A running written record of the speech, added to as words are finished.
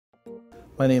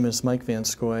My name is Mike Van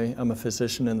Scoy. I'm a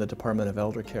physician in the Department of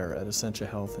Elder Care at Essentia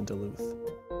Health in Duluth.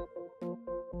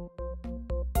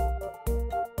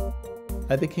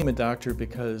 I became a doctor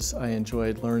because I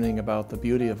enjoyed learning about the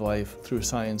beauty of life through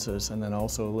sciences and then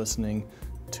also listening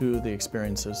to the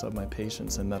experiences of my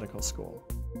patients in medical school.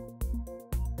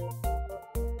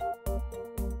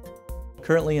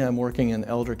 Currently, I'm working in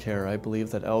elder care. I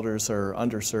believe that elders are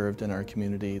underserved in our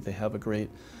community. They have a great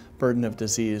burden of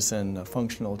disease and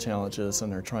functional challenges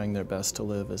and are trying their best to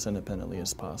live as independently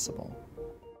as possible.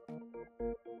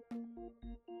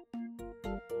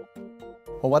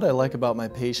 Well, what I like about my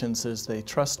patients is they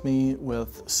trust me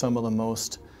with some of the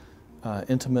most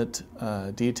intimate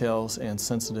details and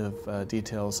sensitive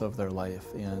details of their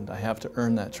life, and I have to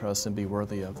earn that trust and be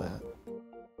worthy of that.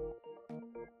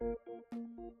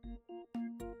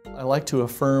 I like to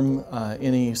affirm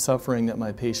any suffering that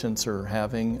my patients are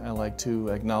having. I like to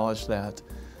acknowledge that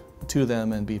to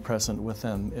them and be present with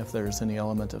them if there's any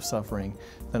element of suffering.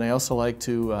 Then I also like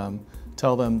to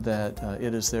tell them that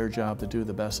it is their job to do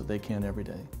the best that they can every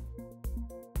day.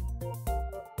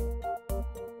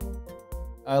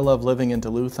 I love living in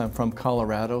Duluth. I'm from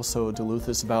Colorado, so Duluth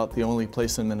is about the only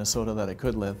place in Minnesota that I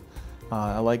could live.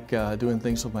 I like doing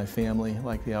things with my family, I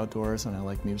like the outdoors, and I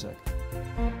like music.